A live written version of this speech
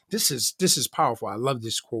This is powerful. I love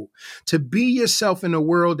this quote. To be yourself in a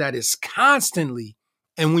world that is constantly,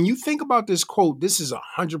 and when you think about this quote, this is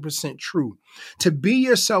 100% true. To be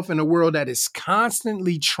yourself in a world that is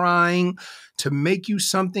constantly trying to make you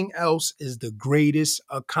something else is the greatest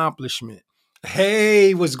accomplishment.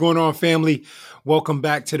 Hey, what's going on, family? Welcome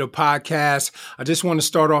back to the podcast. I just want to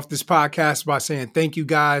start off this podcast by saying thank you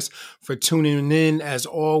guys for tuning in as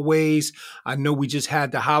always. I know we just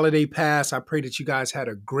had the holiday pass. I pray that you guys had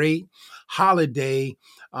a great holiday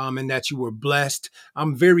and that you were blessed.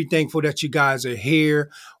 I'm very thankful that you guys are here.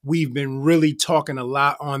 We've been really talking a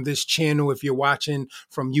lot on this channel. If you're watching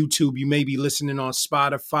from YouTube, you may be listening on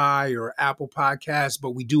Spotify or Apple Podcasts,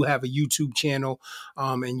 but we do have a YouTube channel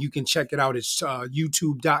and you can check it out. It's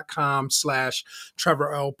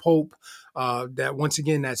youtube.com/Trevor L. Pope. That once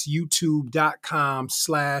again, that's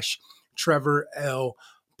youtube.com/Trevor L.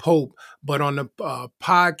 Pope. But on the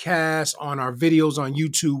podcast, on our videos on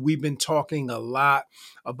YouTube, we've been talking a lot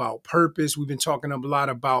about purpose. We've been talking a lot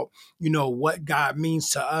about, what God means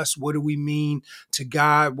to us. What do we mean to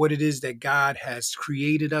God? What it is that God has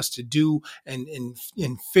created us to do and in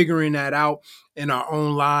figuring that out in our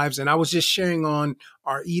own lives. And I was just sharing on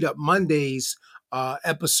our Eat Up Mondays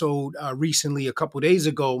episode recently, a couple days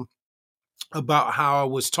ago, about how I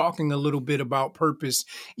was talking a little bit about purpose,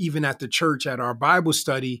 even at the church at our Bible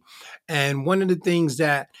study. And one of the things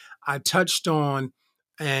that I touched on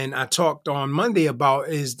and I talked on Monday about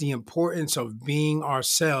is the importance of being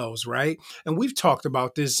ourselves, right? And we've talked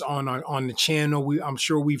about this on the channel. I'm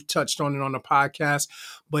sure we've touched on it on the podcast,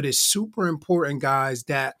 but it's super important, guys,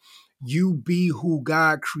 that you be who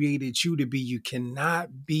God created you to be. You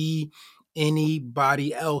cannot be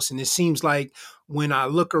anybody else. And it seems like when I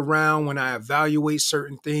look around, when I evaluate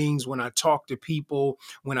certain things, when I talk to people,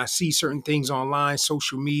 when I see certain things online,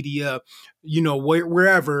 social media,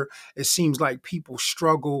 wherever, it seems like people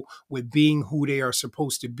struggle with being who they are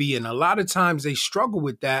supposed to be. And a lot of times they struggle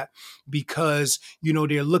with that because,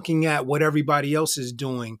 they're looking at what everybody else is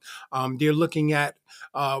doing. They're looking at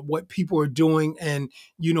what people are doing and,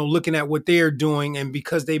 looking at what they're doing. And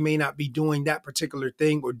because they may not be doing that particular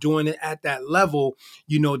thing or doing it at that level,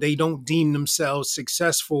 they don't deem themselves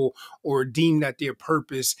successful or deem that their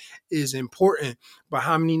purpose is important. But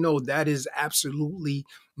how many know that is absolutely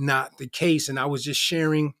not the case? And I was just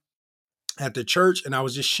sharing at the church and I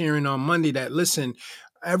was just sharing on Monday that, listen,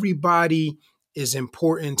 everybody is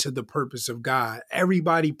important to the purpose of God.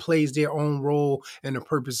 Everybody plays their own role in the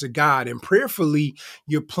purpose of God. And prayerfully,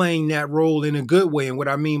 you're playing that role in a good way. And what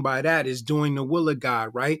I mean by that is doing the will of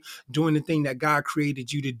God, right? Doing the thing that God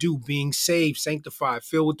created you to do, being saved, sanctified,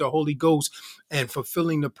 filled with the Holy Ghost, and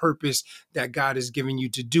fulfilling the purpose that God has given you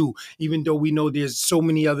to do. Even though we know there's so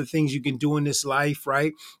many other things you can do in this life,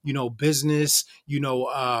 right? Business,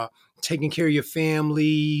 taking care of your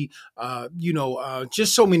family,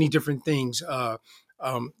 just so many different things,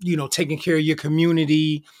 taking care of your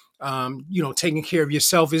community, taking care of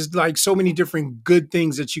yourself is like so many different good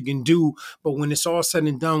things that you can do. But when it's all said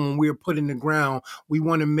and done, when we're put in the ground, we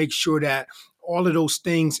want to make sure that all of those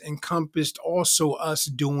things encompassed also us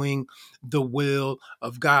doing the will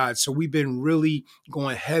of God. So we've been really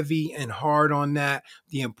going heavy and hard on that,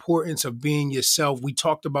 the importance of being yourself. We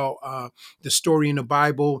talked about the story in the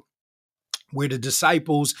Bible where the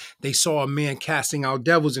disciples, they saw a man casting out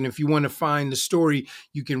devils. And if you want to find the story,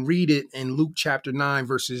 you can read it in Luke chapter 9,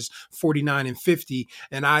 verses 49 and 50.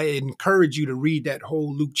 And I encourage you to read that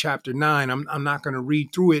whole Luke chapter 9. I'm not going to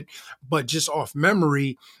read through it, but just off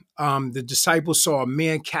memory, the disciples saw a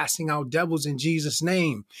man casting out devils in Jesus'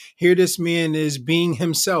 name. Here this man is being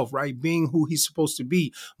himself, right? Being who he's supposed to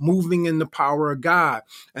be, moving in the power of God.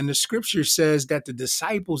 And the scripture says that the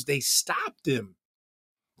disciples, they stopped him.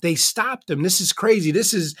 They stopped him. This is crazy.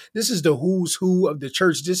 This is the who's who of the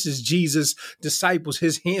church. This is Jesus' disciples,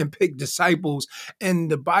 his handpicked disciples. And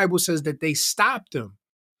the Bible says that they stopped him.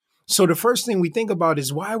 So the first thing we think about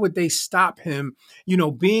is, why would they stop him?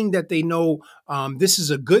 Being that they know this is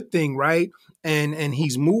a good thing, right? And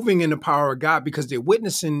he's moving in the power of God because they're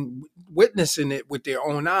witnessing it with their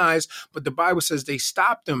own eyes. But the Bible says they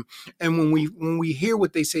stopped him. And when we hear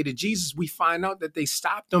what they say to Jesus, we find out that they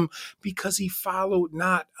stopped him because he followed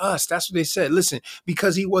not us. That's what they said. Listen,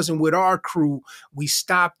 because he wasn't with our crew, we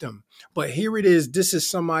stopped him. But here it is. This is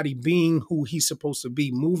somebody being who he's supposed to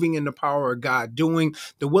be, moving in the power of God, doing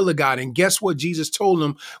the will of God. And guess what Jesus told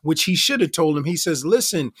him, which he should have told him? He says,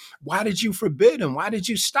 listen, why did you forbid him? Why did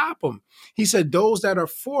you stop him? He said, those that are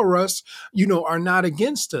for us, are not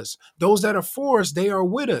against us. Those that are for us, they are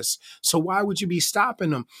with us. So why would you be stopping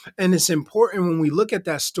them? And it's important when we look at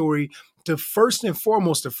that story the first and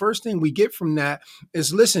foremost, the first thing we get from that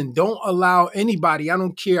is, listen, don't allow anybody, I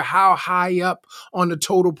don't care how high up on the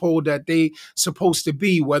total pole that they supposed to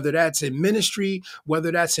be, whether that's in ministry,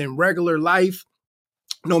 whether that's in regular life,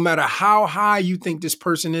 no matter how high you think this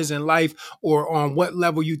person is in life or on what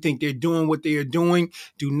level you think they're doing what they are doing,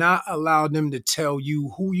 do not allow them to tell you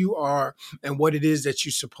who you are and what it is that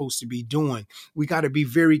you're supposed to be doing. We got to be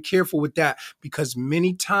very careful with that, because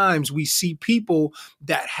many times we see people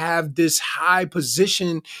that have this high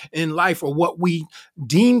position in life, or what we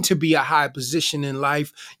deem to be a high position in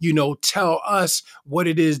life, tell us what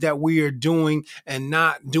it is that we are doing and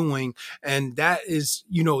not doing. And that is,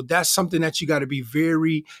 that's something that you got to be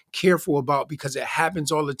very careful about, because it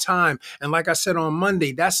happens all the time. And like I said on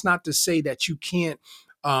Monday, that's not to say that you can't,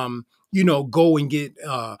 go and get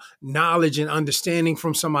knowledge and understanding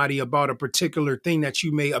from somebody about a particular thing that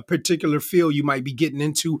a particular field you might be getting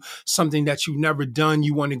into, something that you've never done.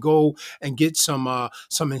 You want to go and get some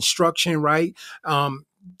instruction, right?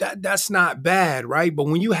 That's not bad, right? But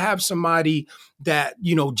when you have somebody that,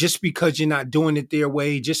 just because you're not doing it their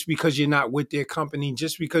way, just because you're not with their company,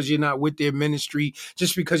 just because you're not with their ministry,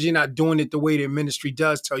 just because you're not doing it the way their ministry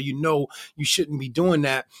does, tell you, no, you shouldn't be doing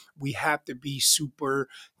that. We have to be super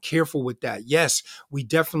careful with that. Yes, we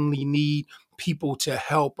definitely need people to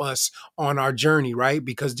help us on our journey, right?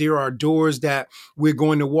 Because there are doors that we're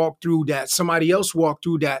going to walk through that somebody else walked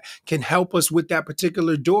through that can help us with that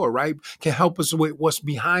particular door, right? Can help us with what's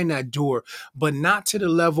behind that door, but not to the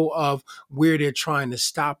level of where they're trying to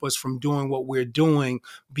stop us from doing what we're doing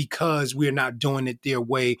because we're not doing it their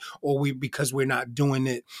way, or because we're not doing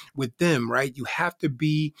it with them, right? You have to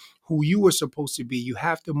be who you are supposed to be. You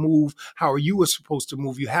have to move how you are supposed to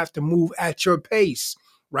move. You have to move at your pace.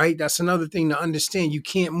 Right? That's another thing to understand. You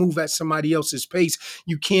can't move at somebody else's pace.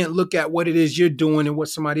 You can't look at what it is you're doing and what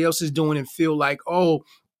somebody else is doing and feel like, oh,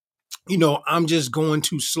 I'm just going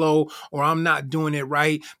too slow, or I'm not doing it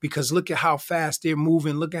right because look at how fast they're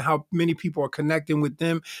moving. Look at how many people are connecting with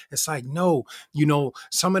them. It's like, no,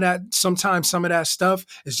 sometimes some of that stuff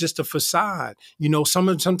is just a facade.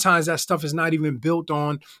 Sometimes that stuff is not even built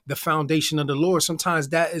on the foundation of the Lord. Sometimes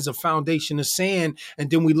that is a foundation of sand. And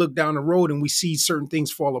then we look down the road and we see certain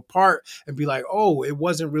things fall apart and be like, oh, it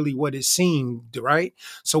wasn't really what it seemed, right?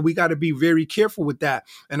 So we got to be very careful with that.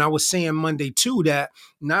 And I was saying Monday too, that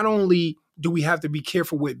not only do we have to be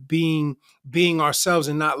careful with being ourselves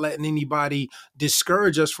and not letting anybody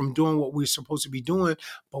discourage us from doing what we're supposed to be doing,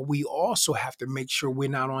 but we also have to make sure we're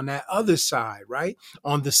not on that other side, right?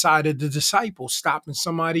 On the side of the disciples, stopping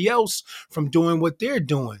somebody else from doing what they're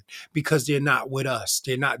doing because they're not with us.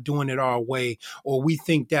 They're not doing it our way, or we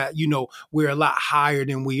think that, we're a lot higher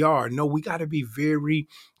than we are. No, we got to be very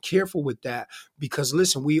careful with that, because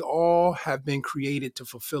listen, we all have been created to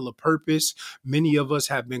fulfill a purpose. Many of us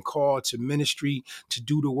have been called to ministry, to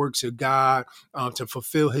do the works of God, to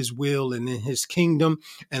fulfill his will and in his kingdom.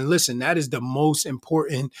 And listen, that is the most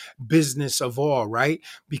important business of all, right?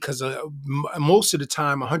 Because most of the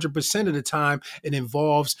time, 100% of the time, it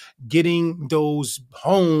involves getting those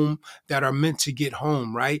home that are meant to get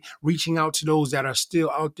home, right? Reaching out to those that are still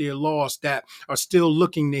out there lost, that are still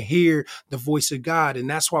looking to hear the voice of God. And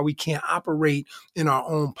that's why we can't operate in our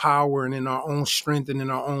own power and in our own strength and in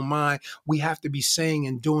our own mind. We have to be saying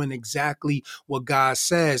and doing exactly what God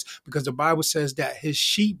says, because the Bible says that his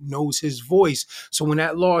sheep knows his voice. So when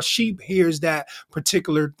that lost sheep hears that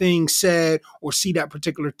particular thing said or see that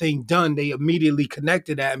particular thing done, they immediately connect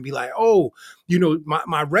to that and be like, oh,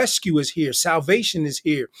 my rescue is here. Salvation is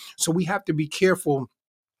here. So we have to be careful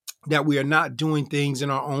that we are not doing things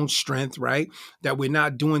in our own strength, right? That we're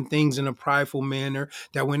not doing things in a prideful manner,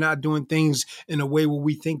 that we're not doing things in a way where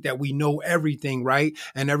we think that we know everything, right?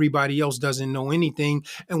 And everybody else doesn't know anything.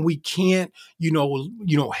 And we can't,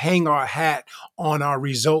 hang our hat on our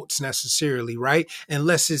results necessarily, right?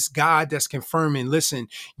 Unless it's God that's confirming, listen,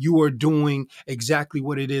 you are doing exactly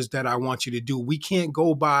what it is that I want you to do. We can't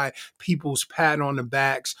go by people's pat on the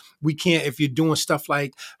backs. We can't, if you're doing stuff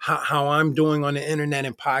like how I'm doing on the internet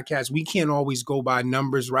and podcasts, we can't always go by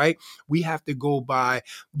numbers, right? We have to go by,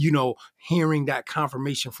 hearing that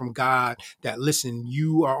confirmation from God that, listen,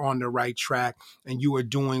 you are on the right track and you are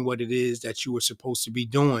doing what it is that you were supposed to be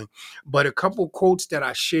doing. But a couple quotes that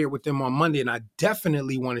I shared with them on Monday, and I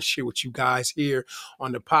definitely want to share with you guys here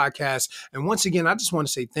on the podcast. And once again, I just want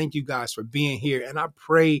to say thank you guys for being here. And I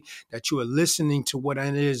pray that you are listening to what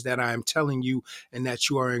it is that I am telling you and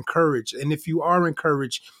that you are encouraged. And if you are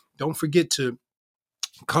encouraged, don't forget to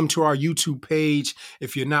come to our YouTube page.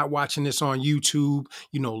 If you're not watching this on YouTube,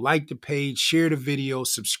 like the page, share the video,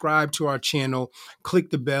 subscribe to our channel, click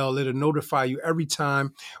the bell. It'll notify you every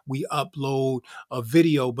time we upload a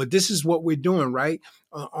video. But this is what we're doing, right?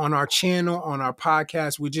 On our channel, on our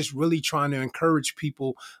podcast, we're just really trying to encourage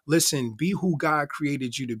people. Listen, be who God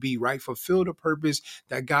created you to be, right? Fulfill the purpose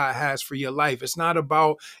that God has for your life. It's not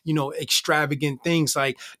about, extravagant things.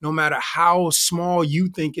 Like, no matter how small you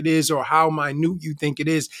think it is or how minute you think it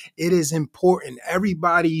is important.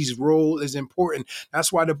 Everybody's role is important.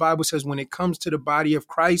 That's why the Bible says when it comes to the body of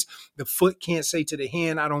Christ, the foot can't say to the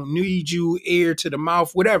hand, I don't need you, ear to the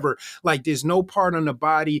mouth, whatever. Like, there's no part on the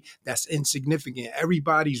body that's insignificant.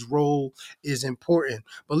 Everybody's role is important.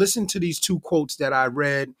 But listen to these two quotes that I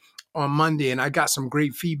read on Monday, and I got some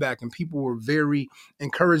great feedback, and people were very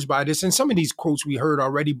encouraged by this. And some of these quotes we heard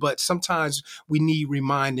already, but sometimes we need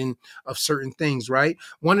reminding of certain things, right?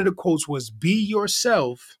 One of the quotes was, be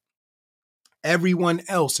yourself. Everyone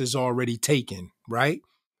else is already taken, right?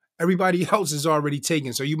 Everybody else is already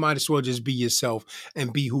taken. So you might as well just be yourself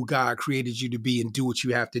and be who God created you to be and do what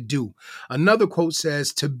you have to do. Another quote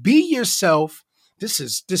says, to be yourself. This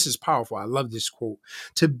is powerful. I love this quote.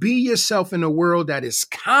 To be yourself in a world that is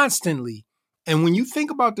constantly, and when you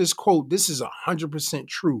think about this quote, this is 100%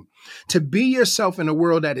 true. To be yourself in a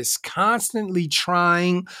world that is constantly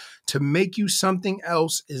trying to make you something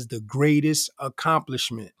else is the greatest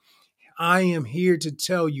accomplishment. I am here to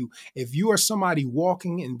tell you, if you are somebody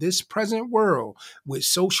walking in this present world with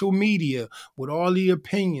social media, with all the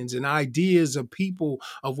opinions and ideas of people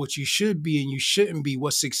of what you should be and you shouldn't be,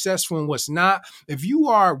 what's successful and what's not, if you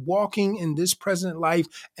are walking in this present life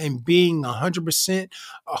and being 100%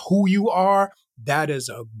 who you are, that is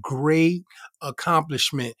a great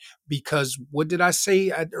accomplishment. Because what did I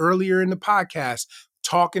say earlier in the podcast?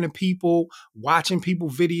 Talking to people, watching people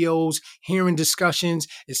videos, hearing discussions,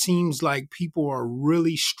 it seems like people are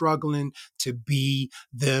really struggling to be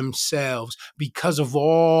themselves because of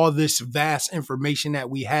all this vast information that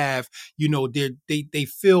we have. They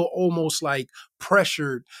feel almost like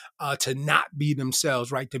pressured to not be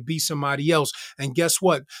themselves, right? To be somebody else. And guess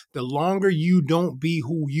what? The longer you don't be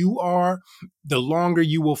who you are, the longer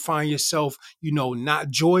you will find yourself, not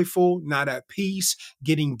joyful, not at peace,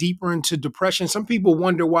 getting deeper into depression. Some people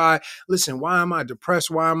wonder why am I depressed?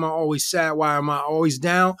 Why am I always sad? Why am I always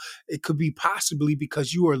down? It could be possibly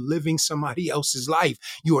because you are living somebody else's life.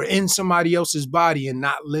 You are in somebody else's body and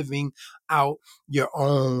not living out your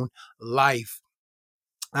own life.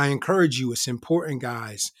 I encourage you, it's important,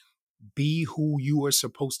 guys. Be who you are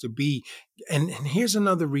supposed to be. And here's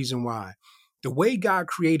another reason why. The way God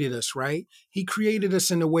created us, right? He created us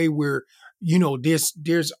in a way where,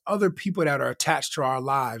 there's other people that are attached to our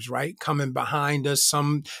lives, right? Coming behind us,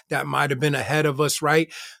 some that might have been ahead of us,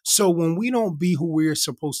 right? So when we don't be who we're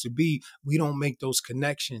supposed to be, we don't make those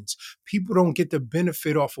connections. People don't get the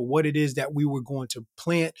benefit off of what it is that we were going to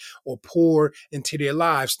plant or pour into their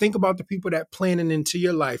lives. Think about the people that planted into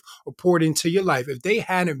your life or poured into your life. If they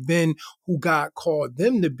hadn't been who God called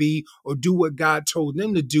them to be or do what God told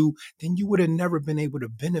them to do, then you would have never been able to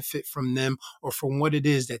benefit from them or from what it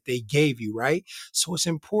is that they gave you, right? So it's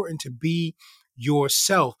important to be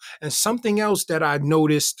yourself. And something else that I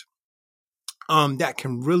noticed that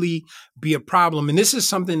can really be a problem. And this is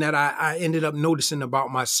something that I ended up noticing about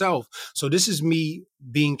myself. So this is me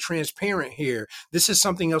being transparent here. This is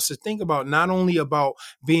something else to think about, not only about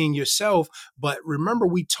being yourself, but remember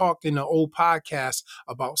we talked in the old podcast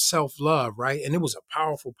about self-love, right? And it was a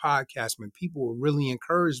powerful podcast, man. People were really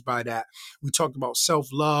encouraged by that. We talked about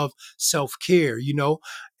self-love, self-care,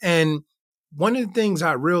 and one of the things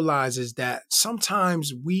I realize is that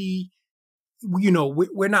sometimes we're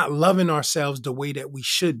not loving ourselves the way that we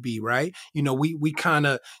should be, right? We kind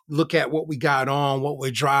of look at what we got on, what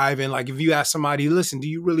we're driving. Like if you ask somebody, listen, do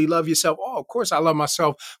you really love yourself? Oh, of course I love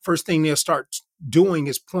myself. First thing they'll start doing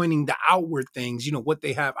is pointing the outward things, what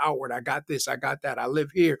they have outward. I got this, I got that, I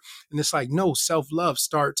live here. And it's like, no, self-love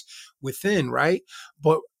starts within, right?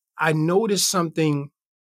 But I noticed something.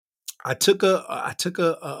 I took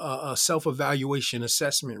a self-evaluation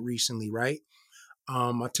assessment recently, right?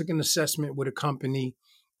 I took an assessment with a company,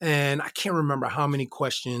 and I can't remember how many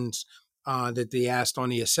questions that they asked on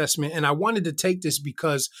the assessment. And I wanted to take this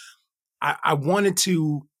because I wanted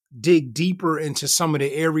to dig deeper into some of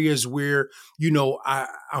the areas where,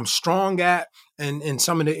 I'm strong at, and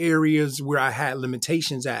some of the areas where I had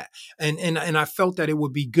limitations at. And I felt that it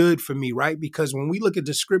would be good for me, right? Because when we look at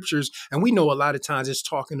the scriptures, and we know a lot of times it's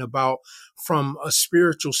talking about from a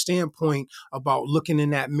spiritual standpoint about looking in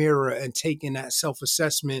that mirror and taking that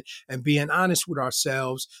self-assessment and being honest with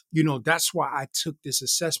ourselves. That's why I took this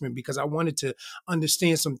assessment, because I wanted to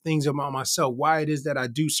understand some things about myself, why it is that I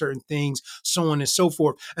do certain things, so on and so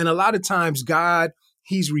forth. And a lot of times God,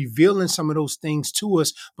 he's revealing some of those things to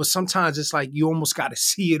us, but sometimes it's like you almost got to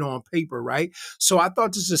see it on paper, right? So I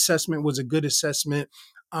thought this assessment was a good assessment.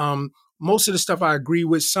 Most of the stuff I agree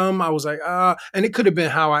with. Some I was like, and it could have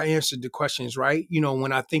been how I answered the questions, right?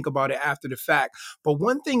 When I think about it after the fact. But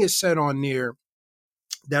one thing is said on there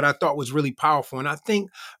that I thought was really powerful. And I think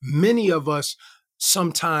many of us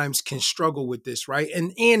sometimes can struggle with this, right?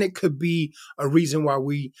 And it could be a reason why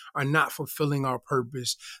we are not fulfilling our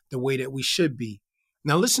purpose the way that we should be.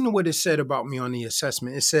 Now, listen to what it said about me on the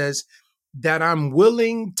assessment. It says that I'm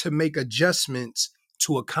willing to make adjustments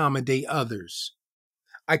to accommodate others.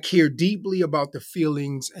 I care deeply about the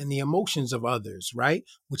feelings and the emotions of others, right?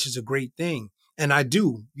 Which is a great thing. And I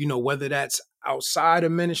do, whether that's outside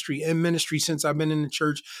of ministry, in ministry, since I've been in the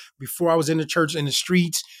church, before I was in the church, in the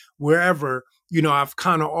streets, wherever, I've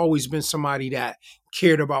kind of always been somebody that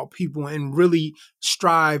cared about people and really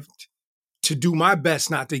strived to do my best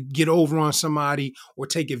not to get over on somebody or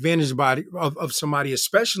take advantage of somebody,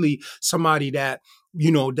 especially somebody that,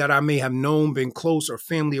 that I may have known, been close, or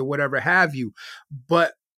family, or whatever have you.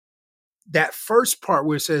 But that first part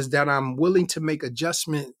where it says that I'm willing to make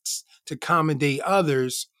adjustments to accommodate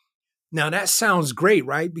others. Now that sounds great,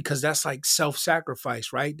 right? Because that's like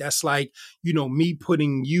self-sacrifice, right? That's like, me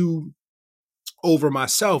putting you over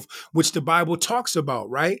myself, which the Bible talks about,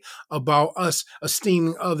 right? About us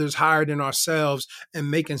esteeming others higher than ourselves and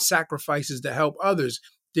making sacrifices to help others.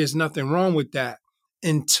 There's nothing wrong with that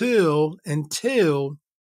until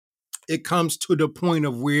it comes to the point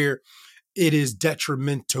of where it is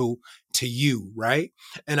detrimental to you, right?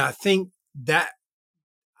 And I think that,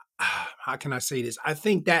 how can I say this? I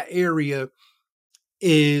think that area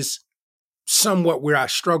is somewhat where I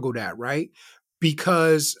struggled at, right?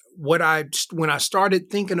 Because when I started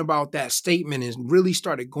thinking about that statement and really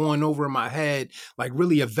started going over in my head, like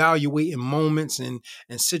really evaluating moments and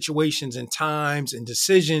situations and times and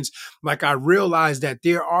decisions, like I realized that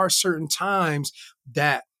there are certain times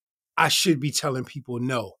that I should be telling people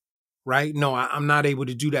no, right? No, I'm not able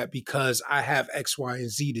to do that because I have X, Y, and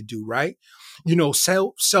Z to do, right?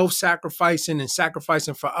 Self-sacrificing and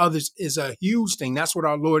sacrificing for others is a huge thing. That's what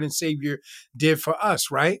our Lord and Savior did for us,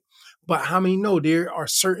 right? But how many know there are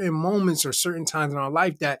certain moments or certain times in our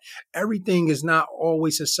life that everything is not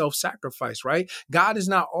always a self-sacrifice, right? God is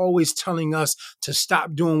not always telling us to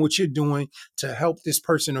stop doing what you're doing to help this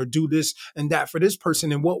person or do this and that for this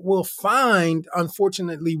person. And what we'll find,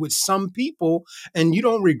 unfortunately, with some people, and you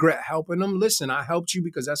don't regret helping them. Listen, I helped you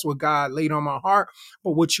because that's what God laid on my heart.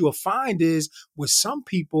 But what you'll find is with some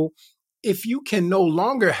people, if you can no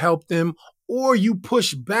longer help them, or you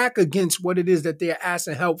push back against what it is that they're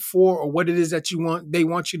asking help for, or what it is that they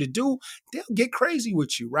want you to do, they'll get crazy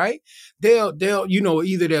with you, right? They'll,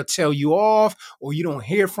 either they'll tell you off or you don't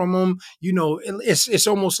hear from them. It's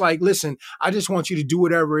almost like, listen, I just want you to do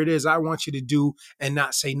whatever it is I want you to do and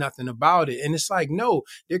not say nothing about it. And it's like, no,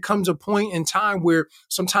 there comes a point in time where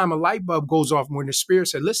sometime a light bulb goes off when the Spirit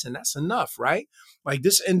said, listen, that's enough, right? Like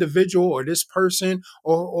this individual or this person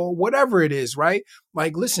or whatever it is, right?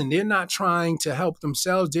 Like, listen, they're not trying to help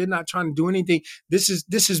themselves. They're not trying to do anything. This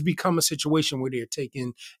has become a situation where they're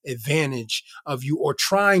taking advantage of you or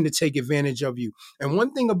trying to take advantage of you. And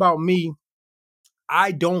one thing about me,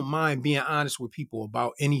 I don't mind being honest with people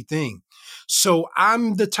about anything. So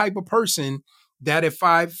I'm the type of person that if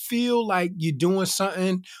I feel like you're doing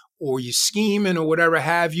something or you're scheming or whatever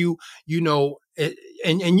have you,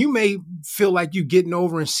 and you may feel like you're getting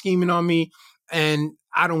over and scheming on me and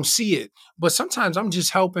I don't see it. But sometimes I'm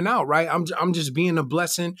just helping out, right? I'm just being a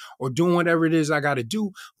blessing or doing whatever it is I got to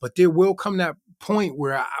do. But there will come that point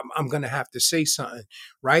where I'm going to have to say something,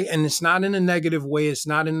 right? And it's not in a negative way. It's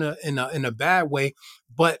not in a bad way,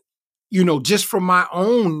 but just for my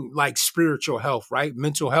own like spiritual health, right?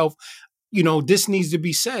 Mental health, this needs to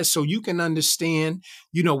be said so you can understand,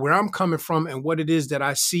 where I'm coming from and what it is that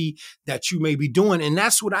I see that you may be doing. And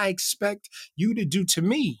that's what I expect you to do to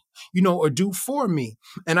me, or do for me.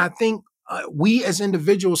 And I think we as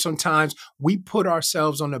individuals, sometimes we put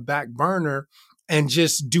ourselves on the back burner and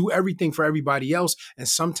just do everything for everybody else. And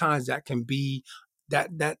sometimes that can be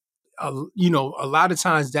that a lot of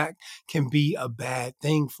times that can be a bad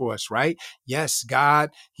thing for us, right? Yes, God,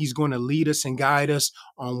 he's going to lead us and guide us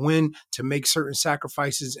on when to make certain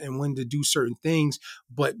sacrifices and when to do certain things,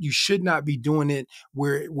 but you should not be doing it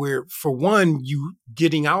where for one, you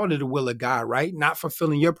getting out of the will of God, right? Not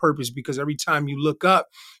fulfilling your purpose, because every time you look up,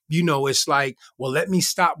 it's like, well, let me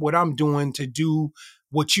stop what I'm doing to do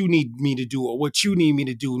what you need me to do or what you need me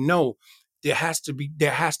to do. No, there has to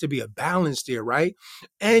be a balance there, right?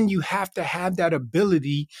 And you have to have that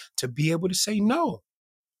ability to be able to say no,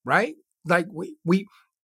 right? Like we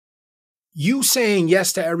you saying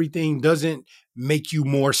yes to everything doesn't make you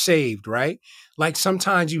more saved, right? Like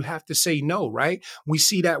sometimes you have to say no, right? We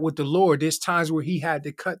see that with the Lord. There's times where he had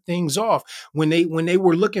to cut things off when they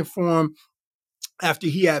were looking for him after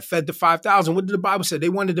he had fed the 5,000. What did the Bible say? They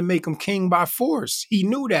wanted to make him king by force. He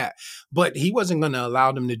knew that, but he wasn't going to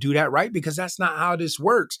allow them to do that, right? Because that's not how this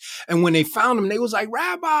works. And when they found him, they was like,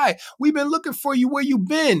 Rabbi, we've been looking for you. Where you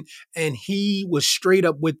been? And he was straight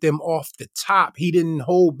up with them off the top. He didn't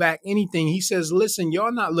hold back anything. He says, listen,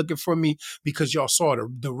 y'all not looking for me because y'all saw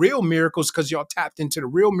the real miracles, because y'all tapped into the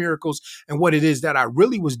real miracles and what it is that I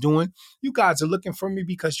really was doing. You guys are looking for me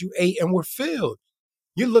because you ate and were filled.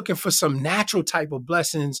 You're looking for some natural type of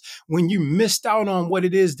blessings when you missed out on what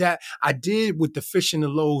it is that I did with the fish and the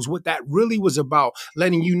loaves, what that really was about,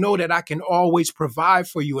 letting you know that I can always provide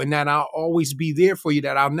for you and that I'll always be there for you,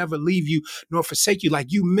 that I'll never leave you nor forsake you. Like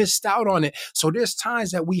you missed out on it. So there's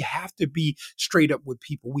times that we have to be straight up with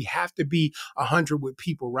people. We have to be 100 with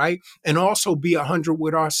people, right? And also be 100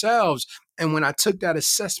 with ourselves. And when I took that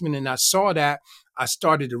assessment and I saw that, I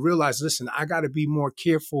started to realize, listen, I got to be more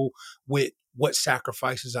careful with what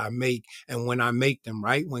sacrifices I make and when I make them,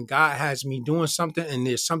 right? When God has me doing something and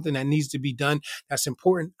there's something that needs to be done that's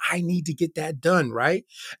important, I need to get that done, right?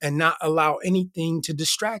 And not allow anything to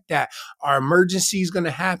distract that. Are emergencies going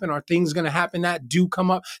to happen? Are things going to happen that do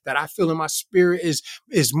come up that I feel in my spirit is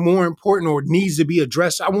more important or needs to be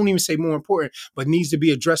addressed? I won't even say more important, but needs to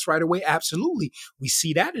be addressed right away. Absolutely. We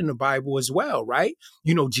see that in the Bible as well, right?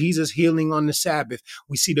 Jesus healing on the Sabbath.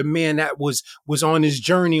 We see the man that was on his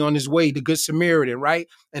journey, on his way, the Good Samaritan, right?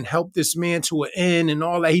 And helped this man to an inn and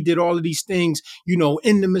all that. He did all of these things,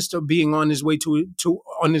 in the midst of being on his way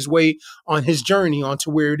on his journey onto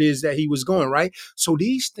where it is that he was going, right? So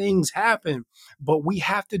these things happen, but we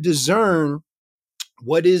have to discern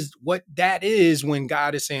what that is when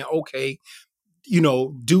God is saying, okay,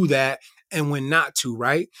 do that, and when not to,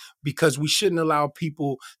 right? Because we shouldn't allow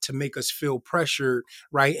people to make us feel pressured,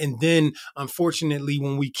 right? And then unfortunately,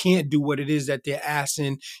 when we can't do what it is that they're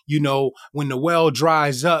asking, when the well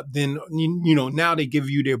dries up, then, now they give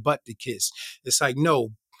you their butt to kiss. It's like,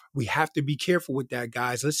 no, we have to be careful with that,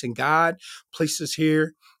 guys. Listen, God placed us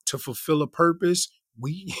here to fulfill a purpose.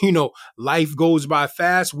 We, life goes by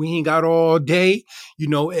fast. We ain't got all day.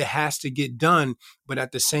 It has to get done. But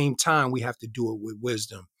at the same time, we have to do it with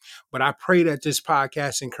wisdom. But I pray that this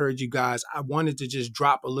podcast encourage you guys. I wanted to just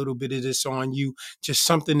drop a little bit of this on you, just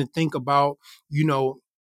something to think about,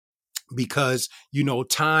 because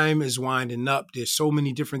time is winding up. There's so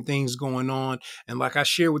many different things going on, and like I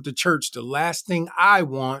share with the church, the last thing I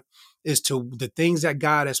want is to the things that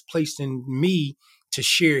God has placed in me to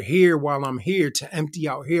share here while I'm here, to empty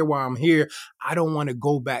out here while I'm here. I don't want to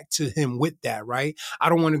go back to him with that, right? I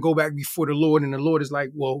don't want to go back before the Lord and the Lord is like,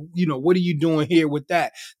 well, what are you doing here with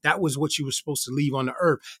that? That was what you were supposed to leave on the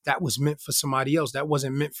earth. That was meant for somebody else. That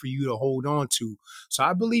wasn't meant for you to hold on to. So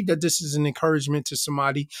I believe that this is an encouragement to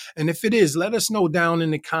somebody. And if it is, let us know down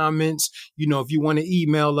in the comments. If you want to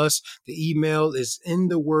email us, the email is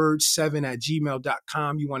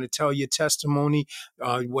intheword7@gmail.com. You want to tell your testimony,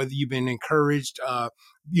 whether you've been encouraged,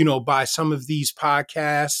 by some of these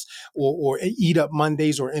podcasts or Eat Up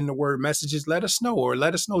Mondays or In the Word messages, let us know, or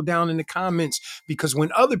let us know down in the comments, because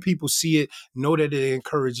when other people see it, know that it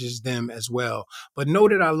encourages them as well. But know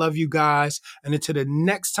that I love you guys. And until the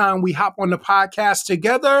next time we hop on the podcast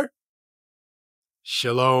together,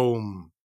 shalom.